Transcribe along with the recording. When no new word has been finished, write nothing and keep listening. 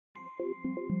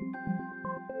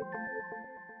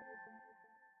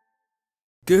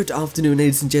Good afternoon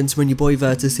ladies and gentlemen, your boy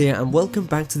Virtus here and welcome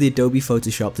back to the Adobe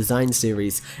Photoshop design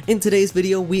series. In today's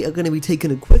video we are going to be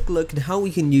taking a quick look at how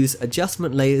we can use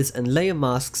adjustment layers and layer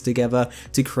masks together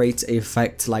to create an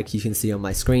effect like you can see on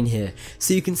my screen here.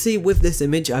 So you can see with this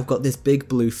image I've got this big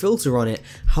blue filter on it,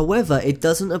 however it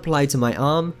doesn't apply to my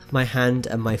arm, my hand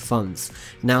and my thumbs.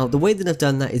 Now the way that I've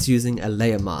done that is using a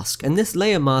layer mask, and this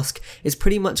layer mask is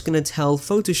pretty much going to tell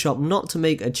Photoshop not to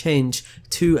make a change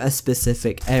to a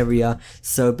specific area.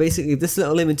 So basically this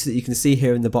little image that you can see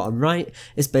here in the bottom right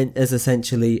is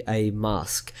essentially a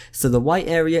mask. So the white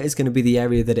area is going to be the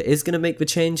area that it is going to make the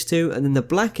change to, and then the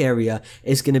black area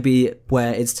is going to be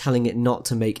where it's telling it not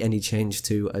to make any change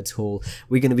to at all.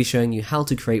 We're going to be showing you how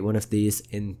to create one of these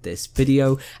in this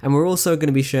video, and we're also going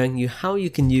to be showing you how you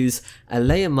can use a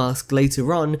layer mask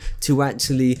later on to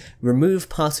actually remove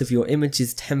part of your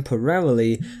images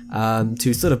temporarily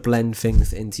to sort of blend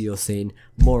things into your scene.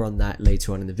 More on that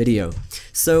later on in the video.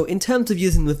 So in terms of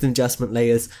using with adjustment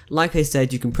layers, like I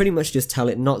said, you can pretty much just tell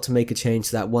it not to make a change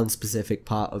to that one specific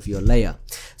part of your layer.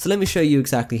 So let me show you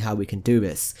exactly how we can do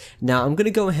this. Now I'm going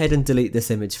to go ahead and delete this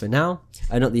image for now,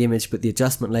 not the image but the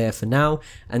adjustment layer for now,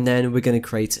 and then we're going to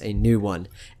create a new one.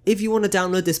 If you want to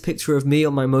download this picture of me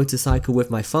on my motorcycle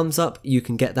with my thumbs up, you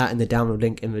can get that in the download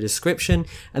link in the description,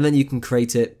 and then you can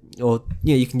create it, or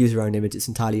you can use your own image, it's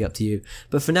entirely up to you.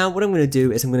 But for now what I'm going to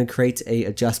do is I'm going to create a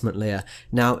adjustment layer.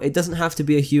 Now it doesn't have to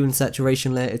be a hue and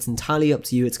saturation layer, it's entirely up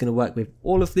to you, it's going to work with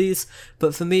all of these,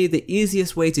 but for me the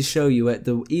easiest way to show you it,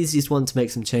 the easiest one to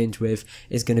make some change with,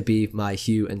 is going to be my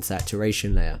hue and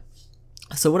saturation layer.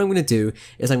 So what I'm going to do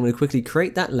is I'm going to quickly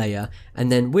create that layer, and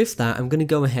then with that I'm going to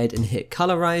go ahead and hit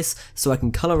colorize so I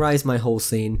can colorize my whole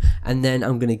scene, and then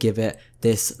I'm going to give it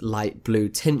this light blue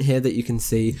tint here that you can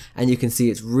see, and you can see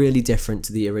it's really different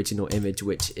to the original image,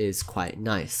 which is quite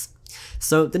nice.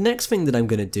 So the next thing that I'm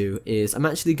going to do is I'm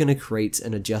actually going to create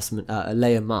an a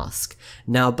layer mask.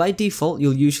 Now by default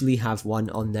you'll usually have one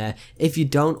on there. If you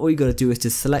don't, all you got to do is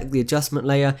just select the adjustment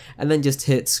layer and then just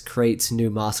hit create new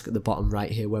mask at the bottom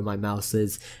right here where my mouse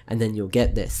is, and then you'll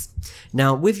get this.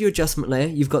 Now with your adjustment layer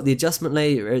you've got the adjustment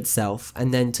layer itself,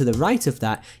 and then to the right of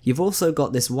that you've also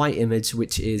got this white image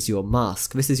which is your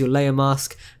mask. This is your layer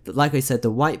mask. But like I said,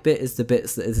 the white bit is the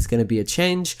bits that is going to be a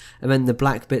change, and then the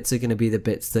black bits are going to be the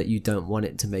bits that you don't want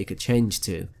it to make a change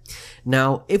to.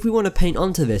 Now if we want to paint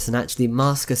onto this and actually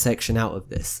mask a section out of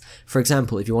this, for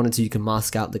example if you wanted to, you can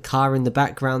mask out the car in the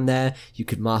background there, you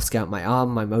could mask out my arm,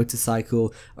 my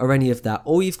motorcycle, or any of that.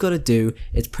 All you've got to do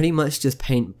is pretty much just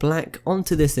paint black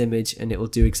onto this image and it will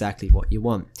do exactly what you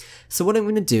want. So what I'm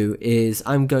going to do is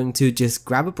I'm going to just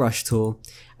grab a brush tool,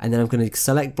 and then I'm going to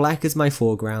select black as my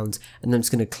foreground, and then I'm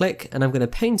just going to click and I'm going to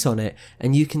paint on it,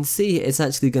 and you can see it's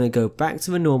actually going to go back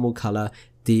to the normal color,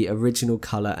 the original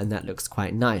color, and that looks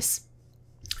quite nice.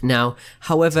 Now,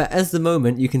 however, as the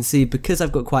moment you can see, because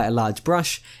I've got quite a large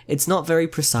brush, it's not very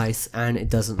precise and it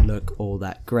doesn't look all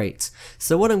that great.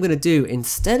 So what I'm going to do,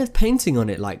 instead of painting on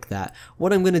it like that,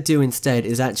 what I'm going to do instead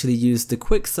is actually use the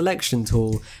quick selection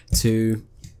tool to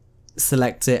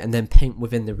select it and then paint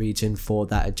within the region for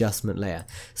that adjustment layer.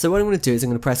 So what I'm going to do is I'm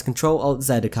going to press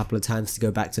Ctrl-Alt-Z a couple of times to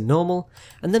go back to normal,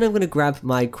 and then I'm going to grab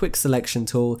my quick selection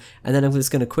tool, and then I'm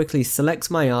just going to quickly select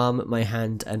my arm, my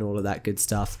hand and all of that good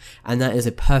stuff, and that is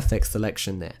a perfect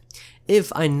selection there.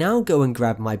 If I now go and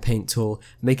grab my paint tool,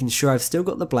 making sure I've still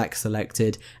got the black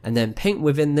selected, and then paint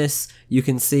within this, you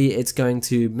can see it's going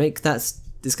to make that,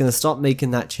 it's going to stop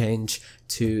making that change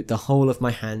to the whole of my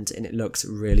hand, and it looks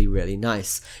really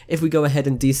nice. If we go ahead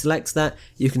and deselect that,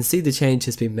 you can see the change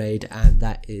has been made, and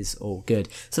that is all good.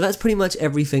 So that's pretty much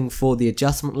everything for the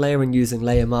adjustment layer, and using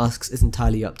layer masks is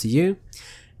entirely up to you.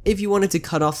 If you wanted to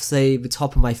cut off, say, the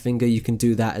top of my finger, you can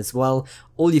do that as well.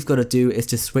 All you've got to do is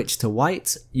just switch to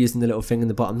white using the little thing in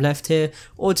the bottom left here,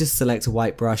 or just select a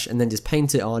white brush and then just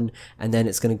paint it on, and then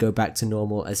it's going to go back to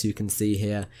normal, as you can see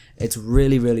here. It's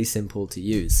really simple to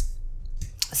use.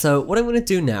 So what I'm going to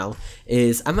do now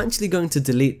is I'm actually going to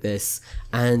delete this,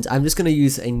 and I'm just going to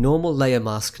use a normal layer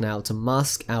mask now to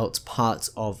mask out part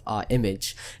of our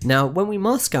image. Now when we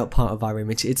mask out part of our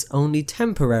image, it's only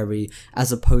temporary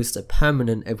as opposed to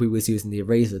permanent if we was using the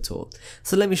eraser tool.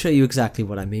 So let me show you exactly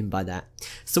what I mean by that.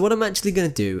 So what I'm actually going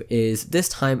to do is this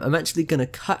time I'm actually going to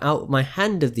cut out my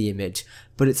hand of the image,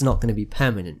 but it's not going to be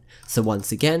permanent. So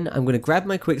once again, I'm going to grab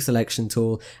my quick selection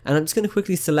tool, and I'm just going to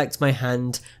quickly select my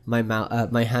hand, my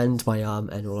arm,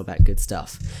 and all of that good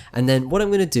stuff. And then what I'm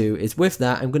going to do is with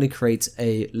that, I'm going to create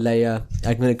a layer.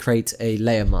 I'm going to create a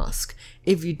layer mask.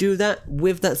 If you do that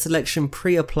with that selection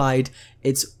pre-applied,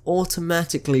 it's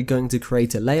automatically going to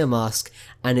create a layer mask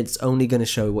and it's only going to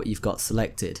show what you've got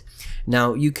selected.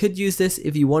 Now you could use this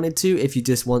if you wanted to, if you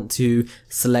just want to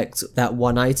select that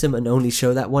one item and only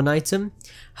show that one item.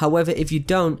 However, if you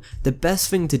don't, the best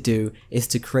thing to do is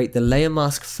to create the layer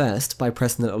mask first by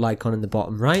pressing the little icon in the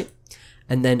bottom right.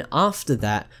 And then after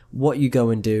that, what you go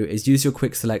and do is use your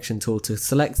quick selection tool to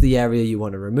select the area you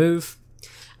want to remove.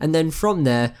 And then from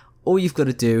there, all you've got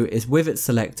to do is, with it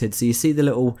selected, so you see the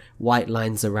little white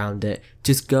lines around it,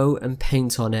 just go and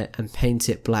paint on it and paint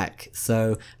it black.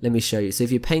 So let me show you. So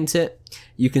if you paint it,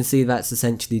 you can see that's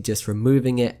essentially just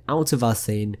removing it out of our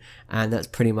scene, and that's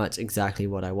pretty much exactly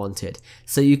what I wanted.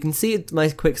 So you can see my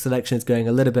quick selection is going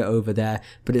a little bit over there,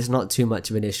 but it's not too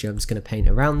much of an issue. I'm just going to paint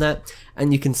around that,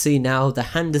 and you can see now the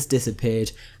hand has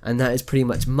disappeared, and that is pretty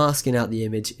much masking out the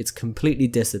image. It's completely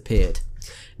disappeared.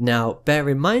 Now bear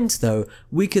in mind though,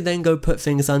 we could then go put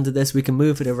things under this, we can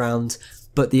move it around,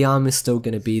 but the arm is still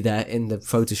going to be there in the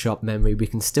Photoshop memory. We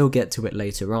can still get to it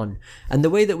later on. And the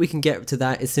way that we can get to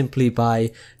that is simply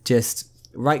by just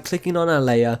right clicking on our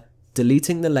layer,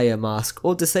 deleting the layer mask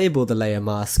or disable the layer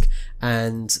mask,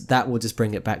 and that will just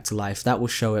bring it back to life. That will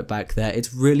show it back there.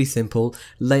 It's really simple.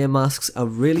 Layer masks are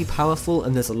really powerful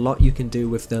and there's a lot you can do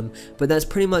with them, but that's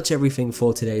pretty much everything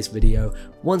for today's video.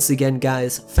 Once again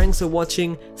guys, thanks for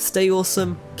watching, stay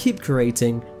awesome, keep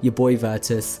creating, your boy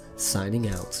Virtus signing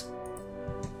out.